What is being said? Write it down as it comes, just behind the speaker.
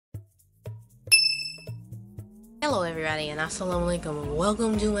Hello everybody and assalamu alaikum.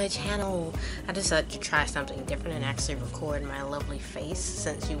 Welcome to my channel. I decided to try something different and actually record my lovely face,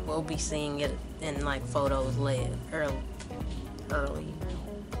 since you will be seeing it in like photos later,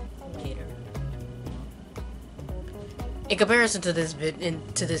 later. In comparison to this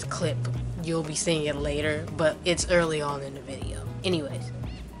this clip, you'll be seeing it later, but it's early on in the video. Anyways,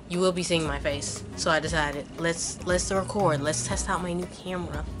 you will be seeing my face, so I decided let's record. Let's test out my new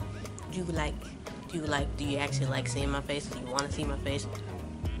camera. Do you actually like seeing my face? Do you want to see my face?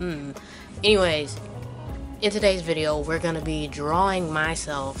 Anyways, in today's video, we're gonna be drawing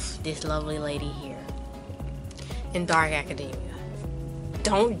myself, this lovely lady here, in Dark Academia.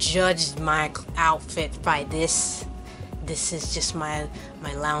 Don't judge my outfit by this. This is just my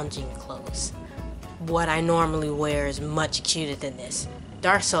lounging clothes. What I normally wear is much cuter than this.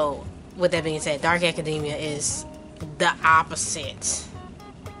 So, with that being said, Dark Academia is the opposite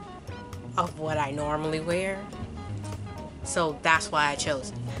of what I normally wear, so that's why I chose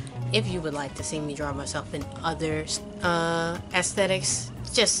it. If you would like to see me draw myself in other aesthetics,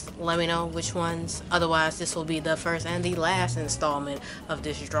 just let me know which ones. Otherwise, this will be the first and the last installment of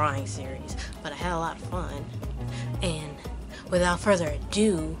this drawing series. But I had a lot of fun, and without further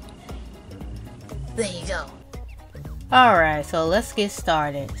ado, there you go. Alright, so let's get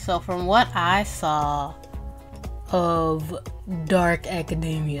started. So from what I saw of Dark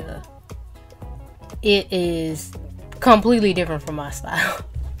Academia, it is completely different from my style.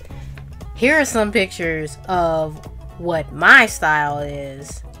 Here are some pictures of what my style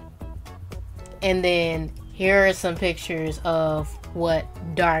is, and then here are some pictures of what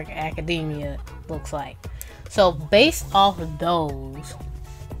Dark Academia looks like. So based off of those,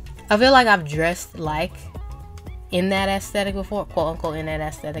 I feel like I've dressed like in that aesthetic before, quote unquote in that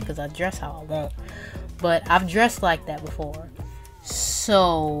aesthetic, because I dress how I want, but I've dressed like that before.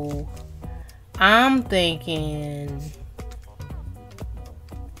 So I'm thinking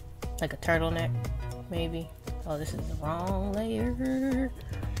like a turtleneck, maybe. Oh, this is the wrong layer.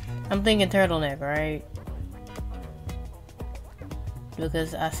 I'm thinking turtleneck, right?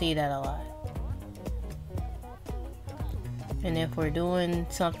 Because I see that a lot. And if we're doing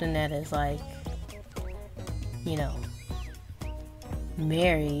something that is like, you know,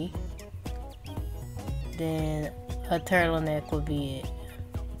 merry, then a turtleneck would be it.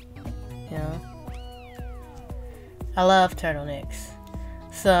 You know? I love turtlenecks.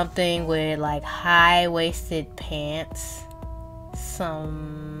 Something with like high-waisted pants.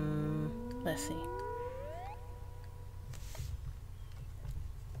 Let's see.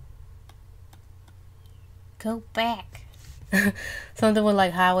 Go back. Something with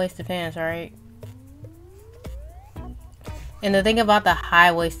like high-waisted pants, right? And the thing about the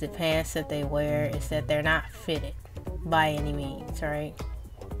high-waisted pants that they wear is that they're not fitted by any means, right?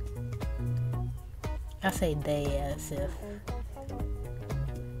 I say they as if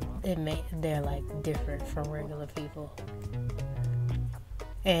they're like different from regular people.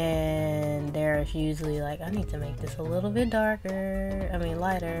 And there's usually like, I need to make this a little bit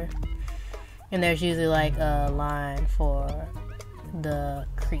lighter. And there's usually like a line for the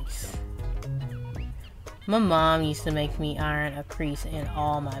crease. My mom used to make me iron a crease in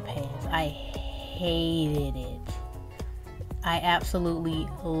all my pants. I hated it. I absolutely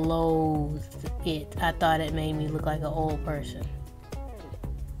loathed it. I thought it made me look like an old person.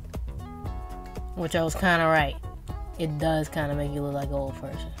 Which I was kind of right. It does kind of make you look like an old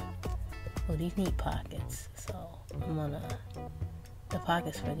person. Oh, these need pockets. So, the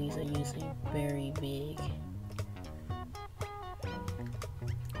pockets for these are usually very big.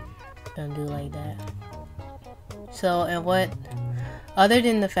 Gonna do like that. So, other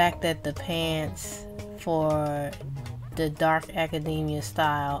than the fact that the pants for the Dark Academia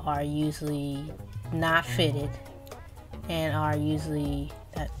style are usually not fitted, and are usually,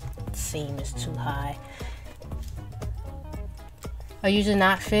 that seam is too high, are usually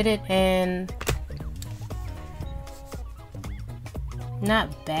not fitted and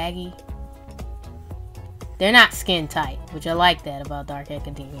not baggy. They're not skin tight, which I like that about Dark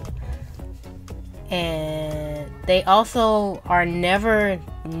Academia. And they also are never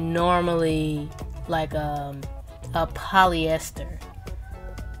normally like a polyester.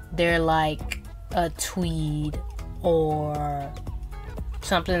 They're like a tweed or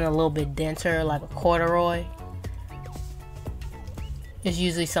something a little bit denser, like a corduroy. It's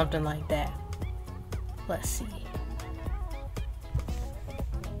usually something like that. Let's see.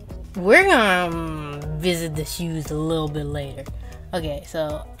 We're gonna visit the shoes a little bit later. Okay,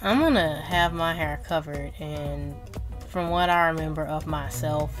 so I'm gonna have my hair covered, and from what I remember of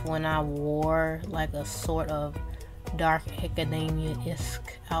myself, when I wore like a sort of Dark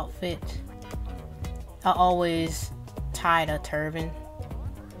Academia-esque outfit, I always tied a turban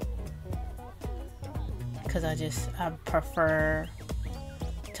because I prefer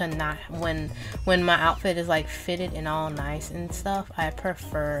to not, when my outfit is like fitted and all nice and stuff, I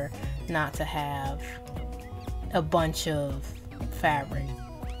prefer not to have a bunch of fabric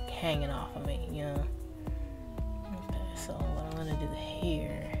hanging off of me, you know. Okay, so what I'm gonna do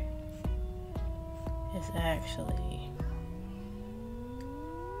here is actually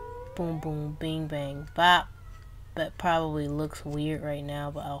boom boom bing bang bop. That probably looks weird right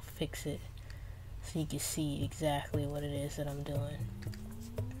now, but I'll fix it so you can see exactly what it is that I'm doing.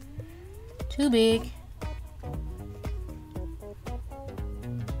 Too big.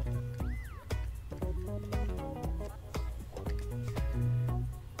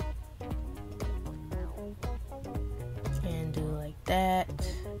 And do like that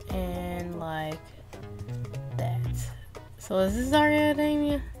and like that. So is this our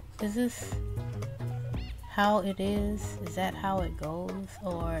academia? Is this how it is? Is that how it goes?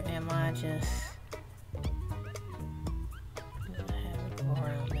 Or am I just gonna have it go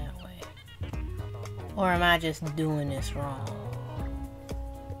around that way? Or am I just doing this wrong?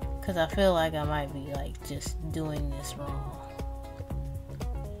 Because I feel like I might be like just doing this wrong.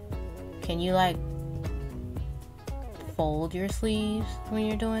 Can you like fold your sleeves when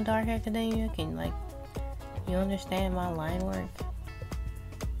you're doing Dark Academia? Can like, you understand my line work?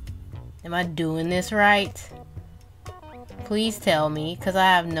 Am I doing this right? Please tell me, because I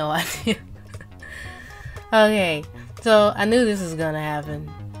have no idea. Okay, so I knew this was gonna happen.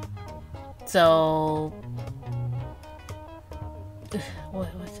 So,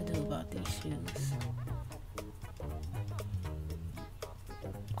 what to do about these shoes?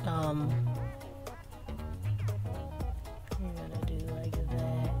 I'm gonna do like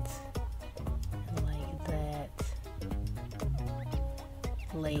that, and like that.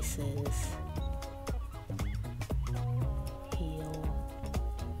 Laces, heel.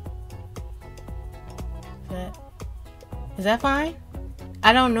 Is that fine?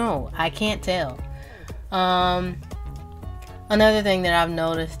 I don't know. I can't tell. Another thing that I've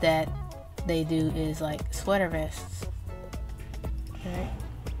noticed that they do is like sweater vests. Okay.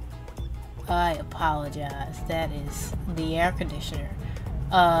 I apologize. That is the air conditioner.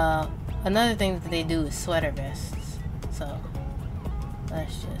 Another thing that they do is sweater vests. So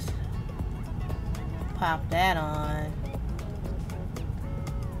let's just pop that on.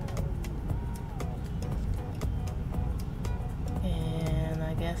 And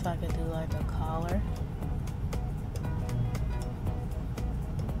I guess I could do like a collar.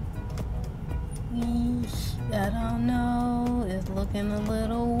 I don't know, it's looking a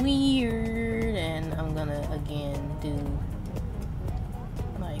little weird, and I'm gonna again do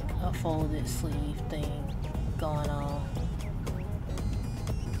like a folded sleeve thing going on.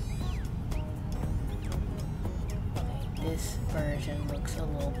 Okay, this version looks a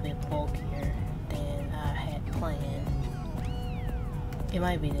little bit bulkier than I had planned. It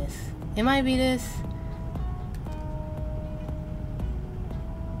might be this. It might be this.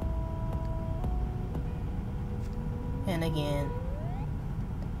 And again,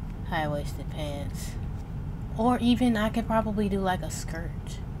 high-waisted pants. Or even I could probably do like a skirt.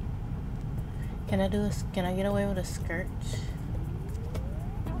 Can I get away with a skirt?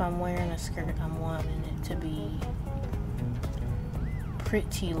 If I'm wearing a skirt, I'm wanting it to be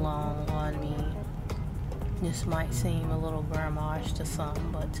pretty long on me. This might seem a little grandma-ish to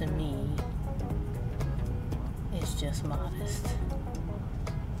some, but to me, it's just modest. So,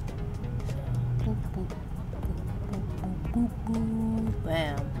 boop, boop. Boop, boop,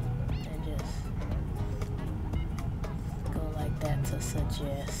 bam, and just go like that to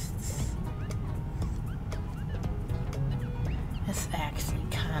suggest. That's actually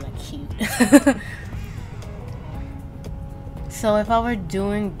kind of cute. So if I were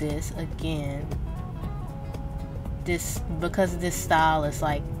doing this again, because this style is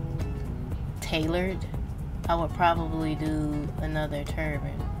like tailored, I would probably do another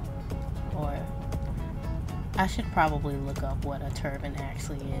turban, or I should probably look up what a turban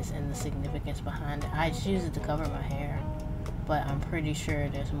actually is and the significance behind it. I just use it to cover my hair, but I'm pretty sure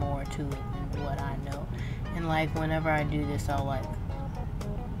there's more to it than what I know. And like whenever I do this, I'll like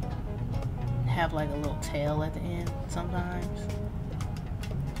have like a little tail at the end sometimes,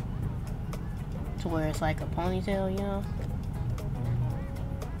 to where it's like a ponytail, you know?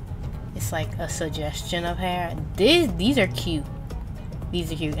 It's like a suggestion of hair. These are cute.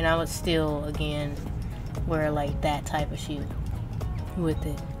 These are cute, and I would still again wear like that type of shoe with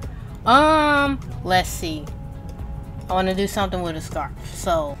it. Let's see. I want to do something with a scarf.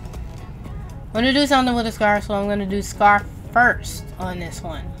 So I'm going to do something with a scarf, so I'm going to do scarf first on this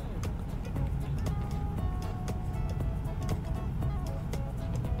one.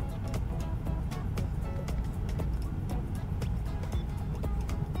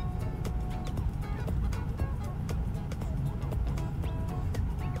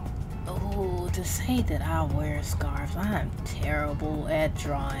 to say that I wear scarves, I am terrible at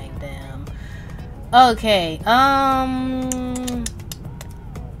drawing them. Okay,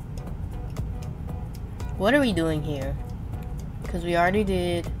 what are we doing here? Because we already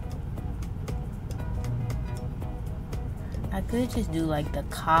did. I could just do like the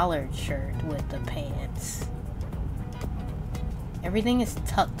collared shirt with the pants. Everything is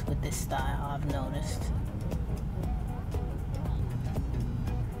tucked with this style, I've noticed.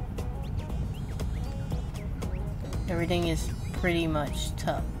 Everything is pretty much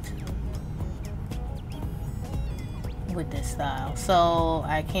tucked with this style. So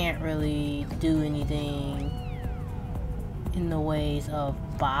I can't really do anything in the ways of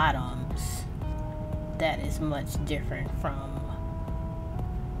bottoms that is much different from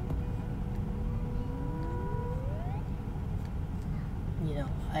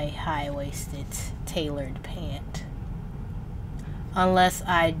a high-waisted tailored pant, unless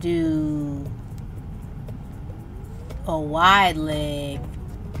I do a wide leg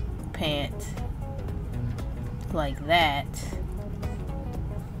pant like that.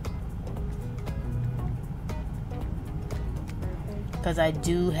 Because I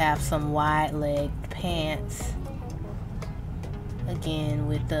do have some wide leg pants, again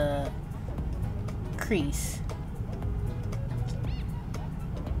with the crease.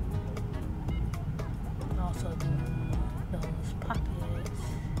 Also do those pockets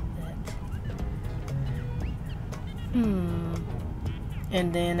that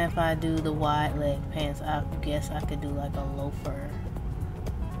and then if I do the wide leg pants, I guess I could do like a loafer.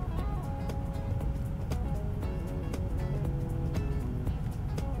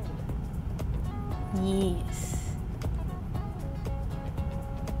 Yes.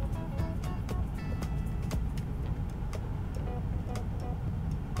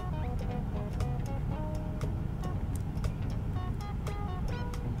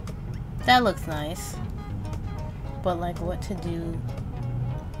 That looks nice. But like what to do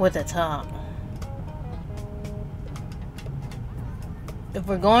with the top? If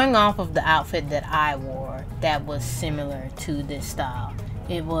we're going off of the outfit that I wore that was similar to this style,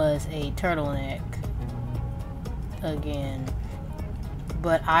 it was a turtleneck again,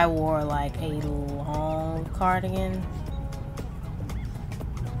 but I wore like a long cardigan.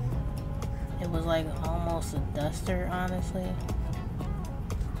 It was like almost a duster, honestly.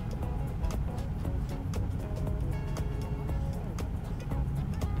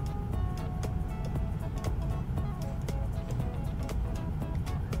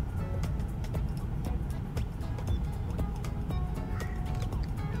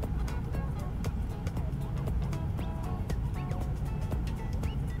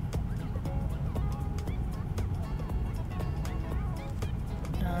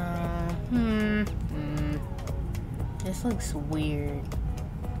 This looks weird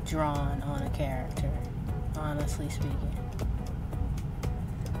drawn on a character, honestly speaking.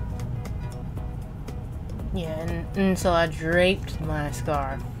 Yeah, and so I draped my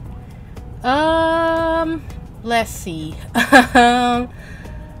scarf. Let's see. Do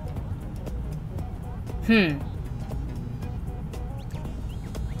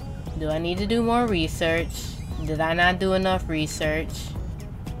I need to do more research? Did I not do enough research?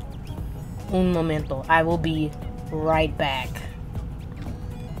 Un momento. I will be right back.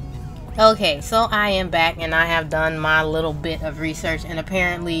 Okay, so I am back and I have done my little bit of research, and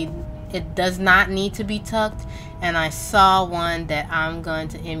apparently it does not need to be tucked, and I saw one that I'm going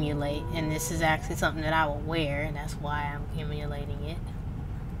to emulate, and this is actually something that I will wear, and that's why I'm emulating it,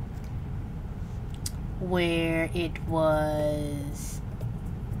 where it was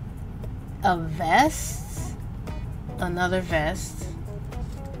a vest, another vest,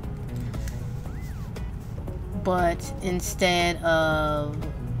 but instead of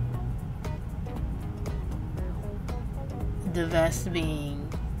the vest being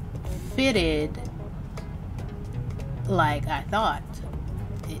fitted like I thought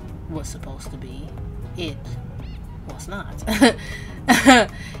it was supposed to be, it was not.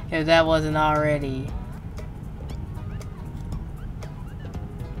 If that wasn't already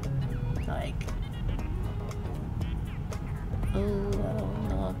like, oh, I don't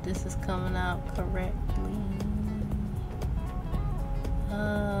know if this is coming out correctly.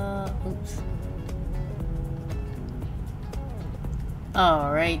 Oops.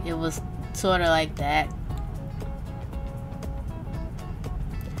 Alright, it was sort of like that.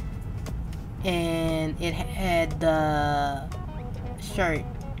 And it had the shirt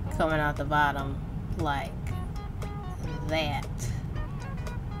coming out the bottom like that.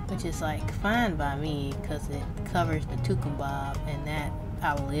 Which is like fine by me because it covers the tukum bob, and that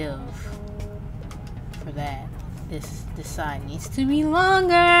I'll live for that. This side needs to be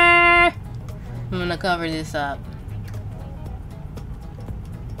longer. I'm gonna cover this up.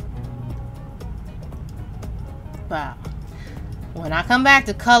 Wow. When I come back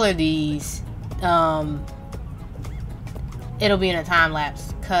to color these, it'll be in a time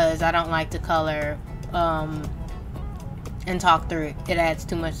lapse because I don't like to color and talk through it. It adds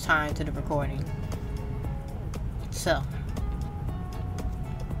too much time to the recording. So,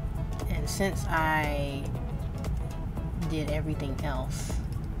 and since I did everything else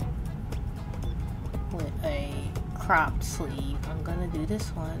with a cropped sleeve, I'm gonna do this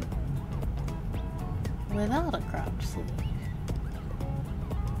one without a cropped sleeve.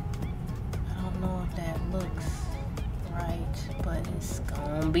 I don't know if that looks right, but it's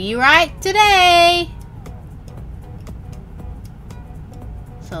gonna be right today.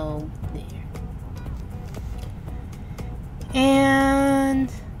 So there.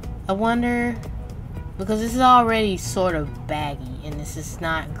 And I wonder, because this is already sort of baggy and this is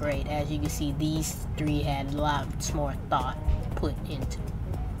not great. As you can see, these three had lots more thought put into it.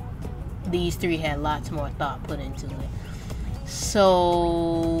 These three had lots more thought put into it.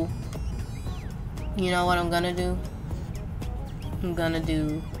 So, you know what I'm gonna do? I'm gonna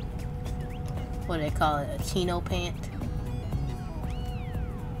do, what do they call it, a chino pant?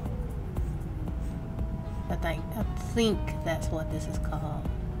 I think that's what this is called.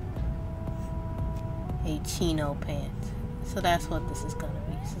 A chino pant. So that's what this is gonna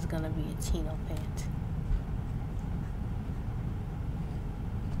be. This is gonna be a chino pant.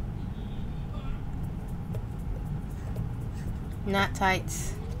 Not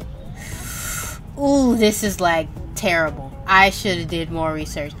tights. Ooh, this is like terrible. I should have did more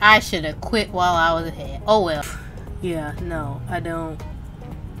research. I should have quit while I was ahead. Oh well. Yeah, no, I don't.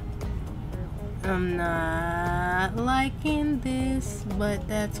 I'm not liking this, but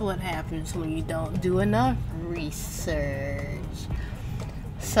that's what happens when you don't do enough research.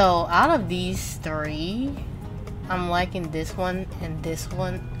 So out of these three, I'm liking this one and this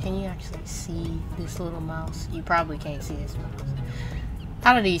one. Can you actually see this little mouse? You probably can't see this mouse.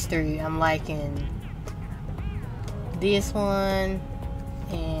 Out of these three, I'm liking this one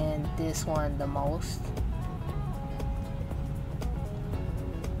and this one the most.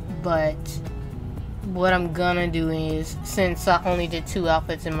 But what I'm gonna do is, since I only did 2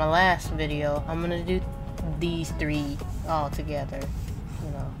 outfits in my last video, I'm gonna do these 3 all together. You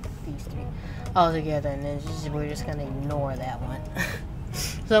know, these 3 all together, and then we're just gonna ignore that one.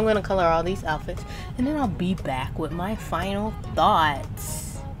 So I'm gonna color all these outfits, and then I'll be back with my final thoughts.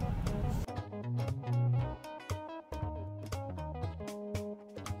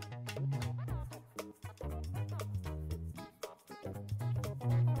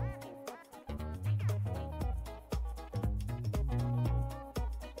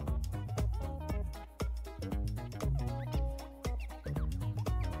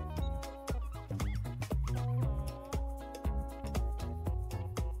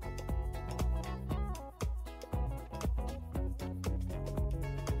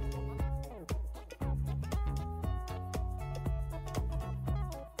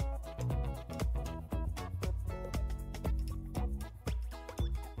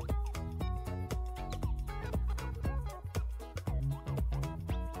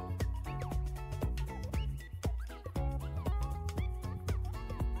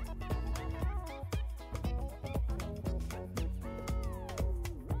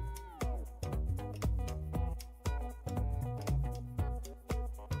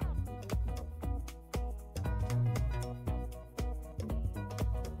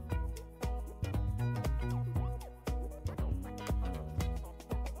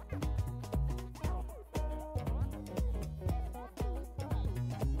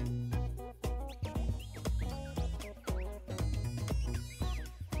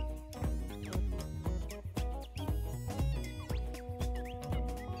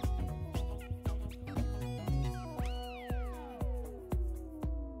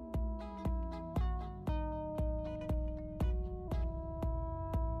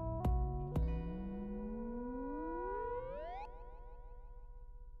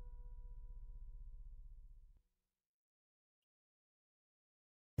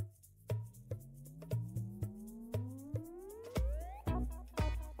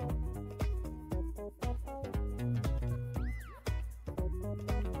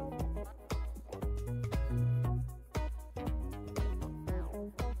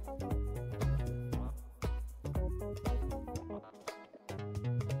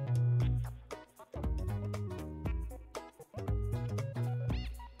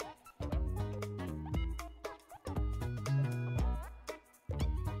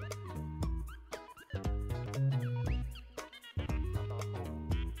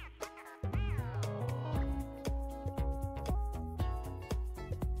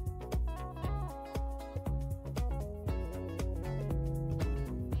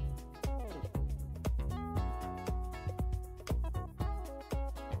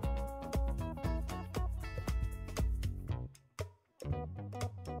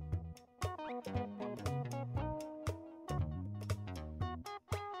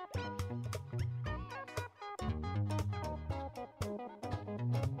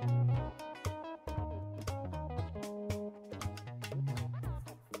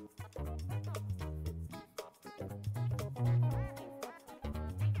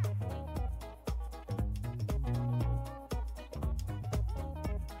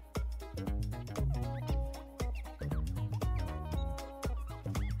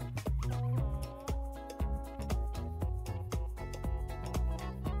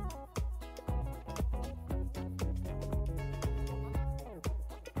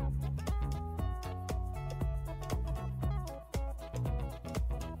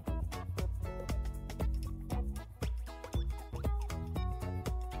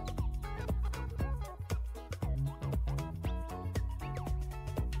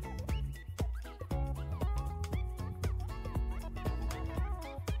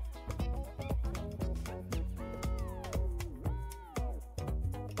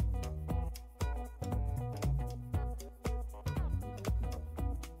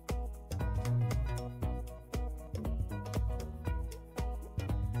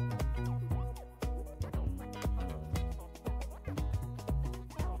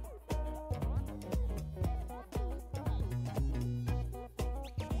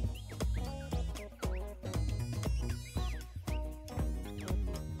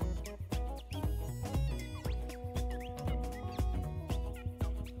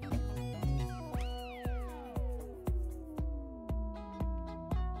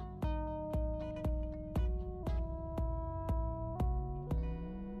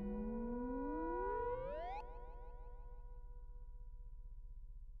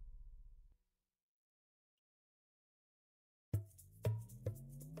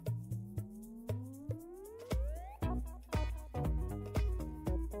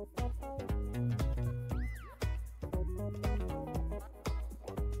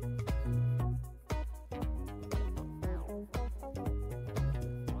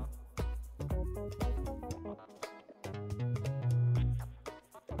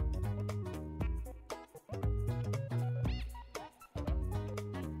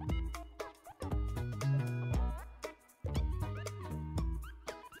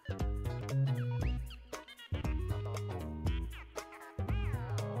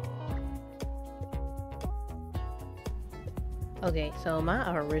 Okay, so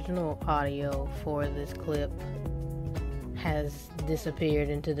my original audio for this clip has disappeared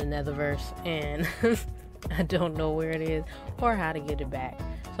into the netherverse, and I don't know where it is or how to get it back.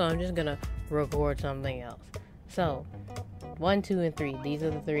 So I'm just gonna record something else. So 1, 2, and 3. These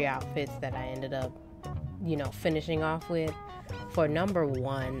are the 3 outfits that I ended up, finishing off with. For number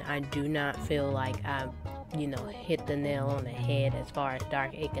 1, I do not feel like I, hit the nail on the head as far as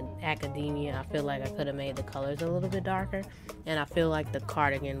Dark Academia. I feel like I could have made the colors a little bit darker, and I feel like the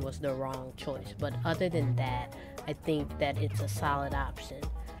cardigan was the wrong choice. But other than that, I think that it's a solid option.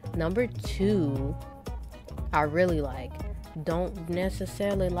 Number 2, I really like. Don't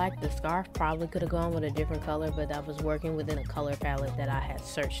necessarily like the scarf. Probably could have gone with a different color, but I was working within a color palette that I had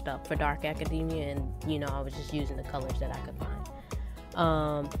searched up for Dark Academia, and I was just using the colors that I could find.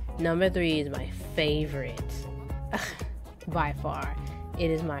 Number 3 is my favorite by far. It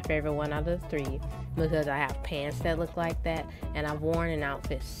is my favorite one out of the 3 because I have pants that look like that, and I've worn an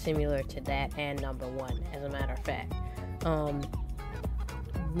outfit similar to that and number 1, as a matter of fact.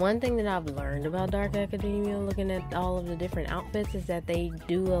 One thing that I've learned about Dark Academia, looking at all of the different outfits, is that they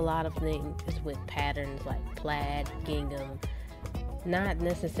do a lot of things with patterns like plaid, gingham, not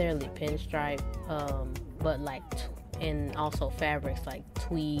necessarily pinstripe, but like and also fabrics like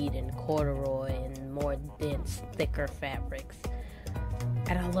tweed and corduroy and more dense, thicker fabrics.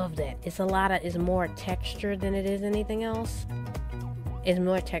 And I love that. It's more texture than it is anything else. It's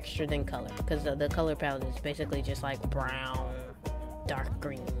more texture than color, because the color palette is basically just like brown, dark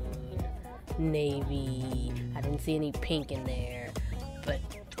green, navy. I didn't see any pink in there, but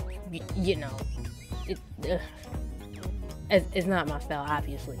it's not my style,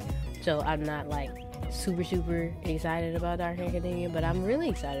 obviously. So I'm not like super excited about Dark Academia, but I'm really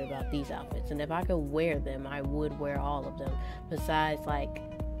excited about these outfits, and if I could wear them, I would wear all of them, besides like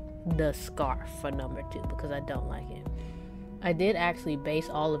the scarf for number 2, because I don't like it. I did actually base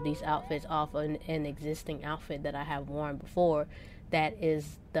all of these outfits off an existing outfit that I have worn before. That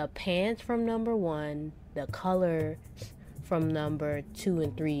is the pants from number 1, the colors from number 2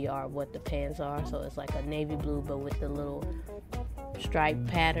 and 3 are what the pants are. So it's like a navy blue, but with the little stripe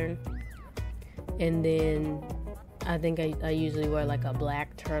pattern. And then I think I usually wear like a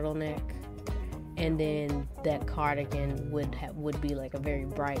black turtleneck. And then that cardigan would be like a very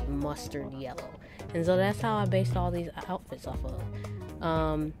bright mustard yellow. And so that's how I based all these outfits off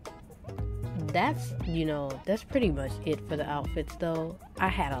of. That's pretty much it for the outfits, though. I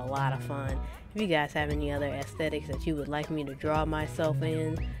had a lot of fun. If you guys have any other aesthetics that you would like me to draw myself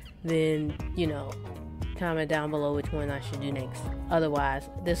in, then, comment down below which one I should do next. Otherwise,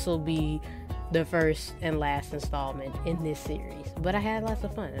 this will be the first and last installment in this series. But I had lots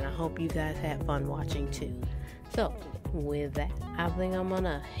of fun, and I hope you guys had fun watching too. So, with that, I think I'm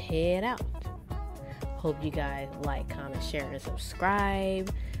gonna head out. Hope you guys like, comment, share, and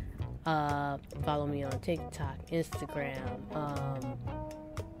subscribe. Follow me on TikTok, Instagram,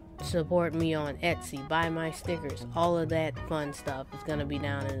 support me on Etsy, buy my stickers, all of that fun stuff is gonna be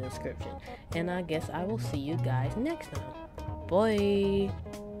down in the description. And I guess I will see you guys next time. Bye.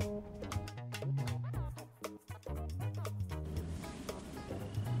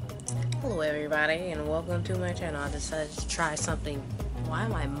 Hello everybody, and welcome to my channel. I decided to try something. Why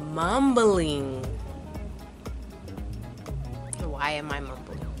am I mumbling? Why am I mumbling?